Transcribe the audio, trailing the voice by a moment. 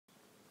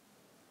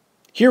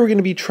Here we're going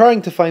to be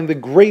trying to find the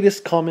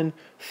greatest common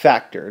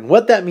factor. And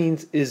what that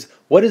means is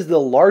what is the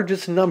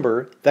largest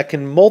number that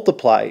can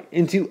multiply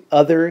into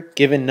other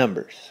given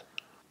numbers.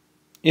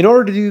 In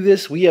order to do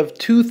this, we have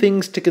two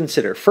things to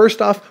consider.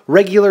 First off,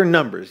 regular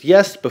numbers.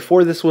 Yes,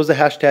 before this was a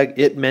hashtag,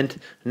 it meant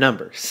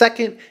number.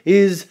 Second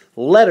is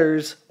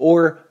letters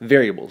or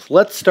variables.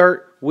 Let's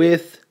start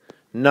with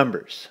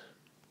numbers.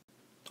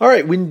 All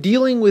right, when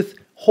dealing with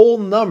whole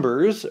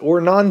numbers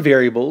or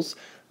non-variables,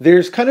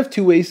 there's kind of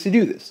two ways to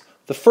do this.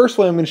 The first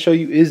way I'm going to show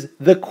you is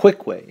the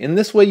quick way. In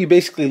this way, you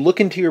basically look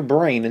into your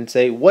brain and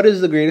say, what is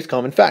the greatest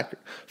common factor?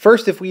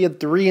 First, if we had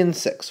 3 and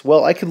 6,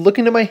 well, I could look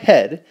into my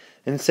head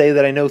and say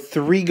that I know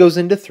 3 goes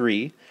into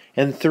 3,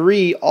 and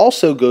 3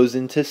 also goes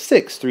into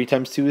 6. 3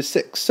 times 2 is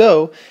 6.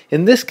 So,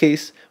 in this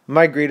case,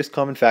 my greatest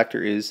common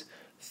factor is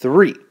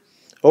 3.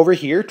 Over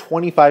here,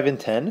 25 and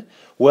 10,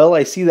 well,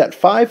 I see that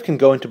 5 can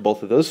go into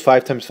both of those.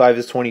 5 times 5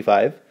 is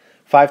 25.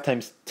 5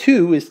 times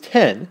 2 is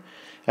 10.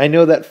 I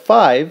know that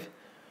 5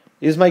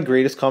 is my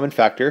greatest common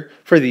factor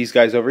for these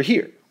guys over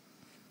here.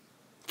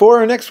 For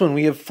our next one,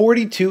 we have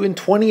 42 and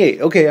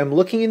 28. Okay, I'm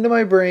looking into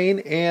my brain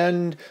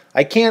and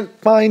I can't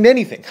find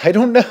anything. I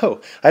don't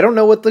know. I don't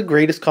know what the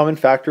greatest common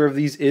factor of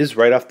these is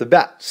right off the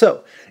bat.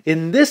 So,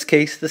 in this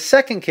case, the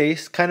second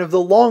case, kind of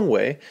the long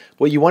way,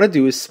 what you want to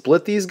do is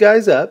split these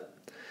guys up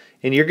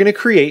and you're going to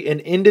create an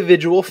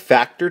individual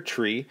factor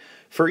tree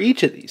for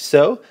each of these.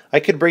 So, I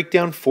could break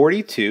down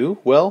 42.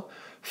 Well,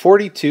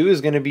 42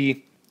 is going to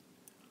be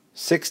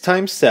 6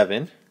 times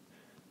 7.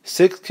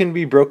 6 can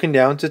be broken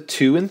down to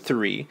 2 and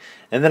 3.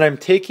 And then I'm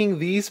taking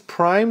these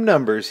prime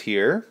numbers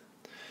here,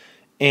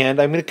 and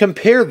I'm going to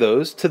compare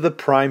those to the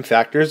prime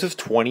factors of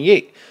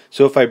 28.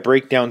 So if I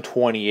break down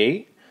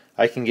 28,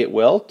 I can get,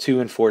 well,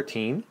 2 and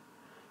 14.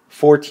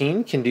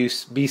 14 can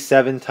be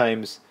 7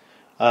 times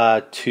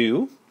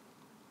 2.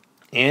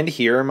 And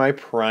here are my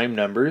prime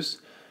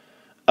numbers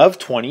of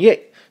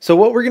 28. So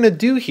what we're going to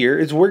do here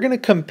is we're going to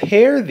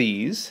compare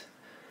these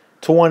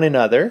to one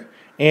another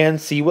and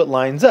see what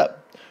lines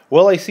up.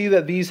 Well, I see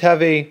that these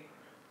have a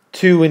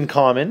 2 in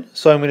common,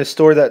 so I'm going to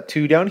store that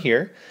 2 down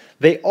here.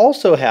 They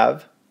also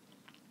have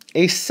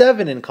a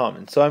 7 in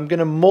common, so I'm going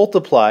to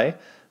multiply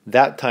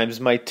that times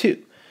my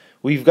 2.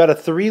 We've got a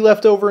 3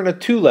 left over and a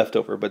 2 left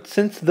over, but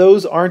since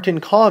those aren't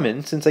in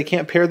common, since I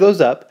can't pair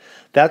those up,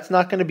 that's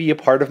not going to be a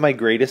part of my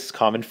greatest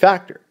common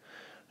factor.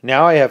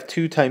 Now I have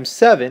 2 times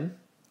 7.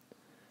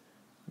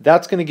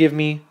 That's going to give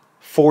me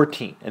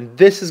 14, and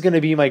this is going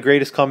to be my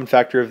greatest common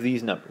factor of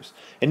these numbers.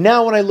 And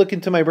now when I look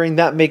into my brain,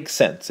 that makes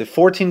sense. If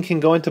 14 can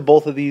go into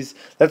both of these,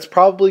 that's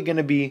probably going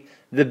to be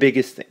the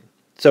biggest thing.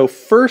 So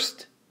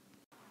first,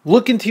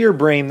 look into your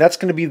brain. That's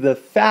going to be the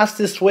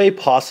fastest way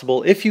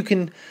possible. If you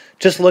can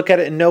just look at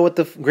it and know what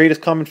the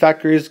greatest common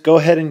factor is, go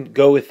ahead and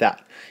go with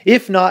that.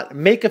 If not,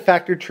 make a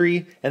factor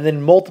tree and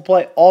then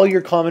multiply all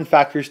your common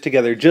factors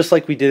together, just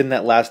like we did in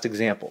that last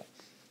example.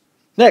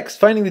 Next,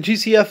 finding the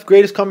GCF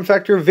greatest common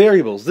factor of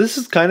variables. This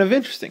is kind of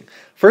interesting.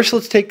 First,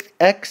 let's take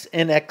x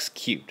and x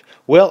cubed.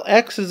 Well,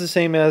 x is the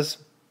same as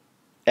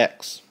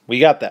x. We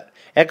got that.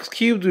 X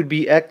cubed would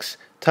be x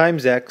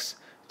times x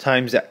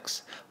times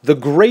x. The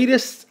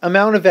greatest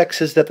amount of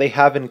x's that they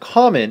have in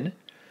common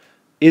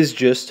is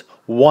just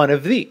one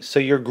of these. So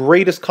your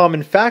greatest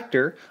common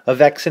factor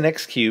of x and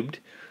x cubed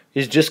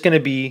is just going to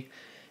be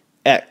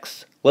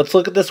x. Let's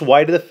look at this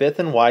y to the 5th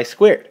and y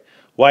squared.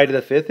 Y to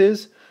the 5th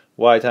is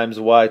y times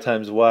y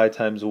times y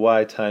times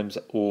y times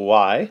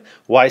y.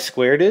 Y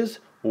squared is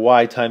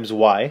y times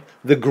y.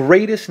 The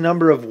greatest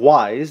number of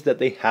y's that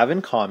they have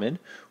in common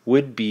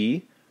would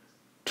be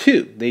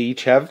 2. They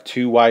each have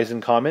 2 y's in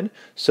common.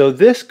 So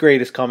this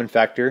greatest common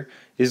factor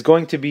is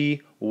going to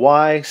be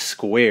y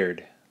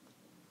squared.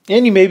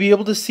 And you may be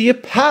able to see a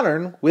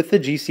pattern with the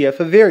GCF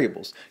of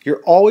variables.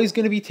 You're always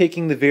going to be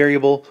taking the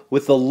variable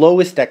with the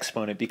lowest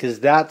exponent because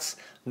that's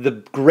the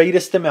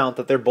greatest amount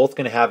that they're both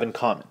going to have in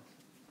common.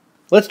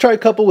 Let's try a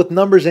couple with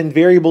numbers and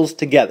variables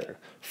together.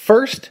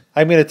 First,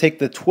 I'm going to take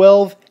the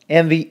 12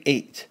 and the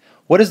 8.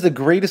 What is the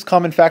greatest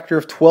common factor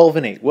of 12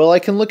 and 8? Well, I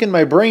can look in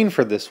my brain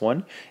for this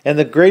one, and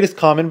the greatest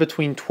common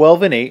between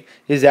 12 and 8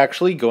 is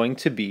actually going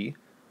to be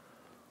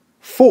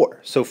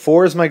 4. So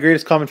 4 is my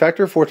greatest common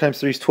factor. 4 times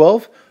 3 is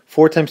 12.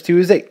 4 times 2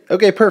 is 8.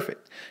 Okay,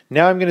 perfect.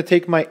 Now I'm going to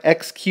take my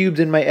x cubed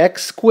and my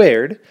x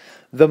squared.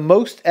 The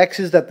most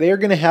x's that they're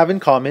going to have in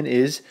common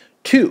is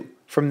 2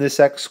 from this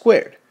x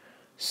squared.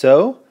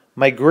 So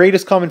my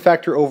greatest common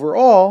factor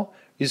overall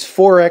is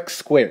 4x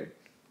squared.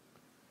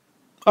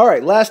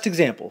 Alright, last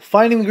example.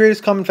 Finding the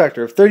greatest common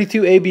factor of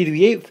 32ab to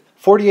the 8th,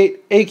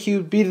 48a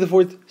cubed b to the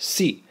 4th,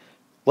 c.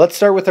 Let's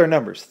start with our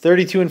numbers,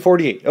 32 and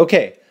 48.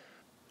 Okay,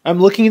 I'm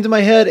looking into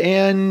my head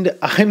and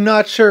I'm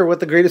not sure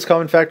what the greatest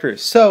common factor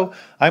is. So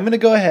I'm going to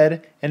go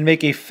ahead and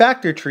make a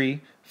factor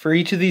tree for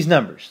each of these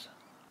numbers.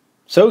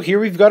 So here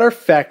we've got our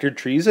factor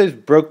trees. I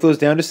broke those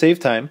down to save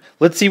time.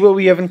 Let's see what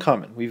we have in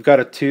common. We've got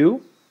a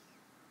 2.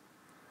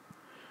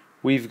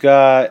 We've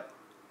got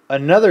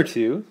another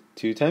 2.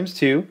 2 times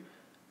 2.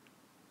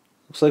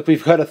 Looks like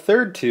we've got a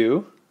third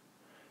 2.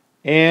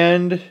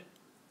 And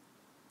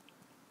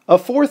a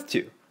fourth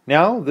 2.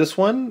 Now, this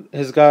one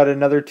has got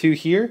another 2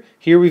 here.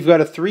 Here we've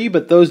got a 3,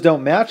 but those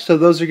don't match, so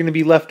those are going to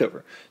be left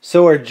over.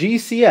 So our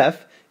GCF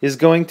is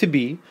going to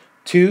be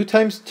 2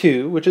 times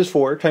 2, which is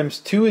 4, times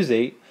 2 is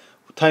 8,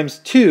 times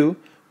 2,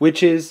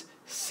 which is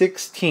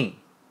 16.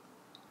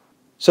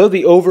 So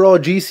the overall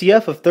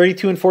GCF of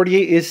 32 and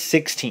 48 is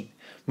 16.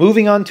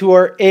 Moving on to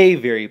our A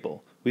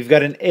variable. We've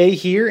got an A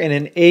here and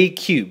an A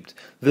cubed.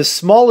 The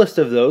smallest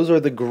of those, or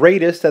the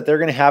greatest that they're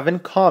going to have in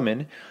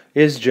common,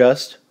 is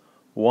just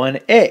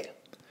 1A.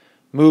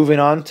 Moving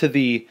on to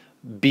the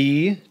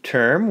B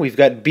term, we've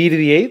got B to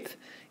the 8th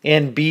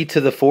and B to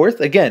the 4th.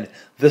 Again,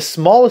 the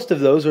smallest of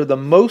those, or the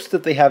most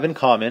that they have in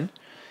common,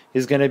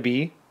 is going to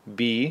be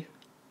B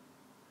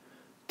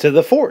to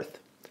the 4th.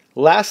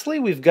 Lastly,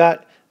 we've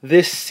got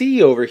this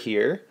C over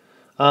here,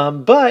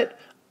 but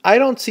I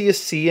don't see a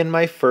C in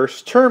my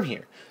first term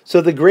here.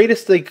 So the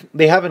greatest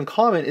they have in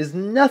common is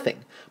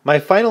nothing. My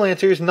final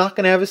answer is not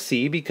going to have a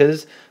C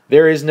because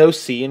there is no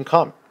C in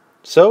common.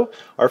 So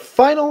our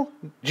final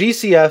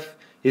GCF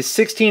is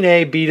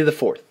 16A, B to the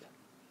 4th.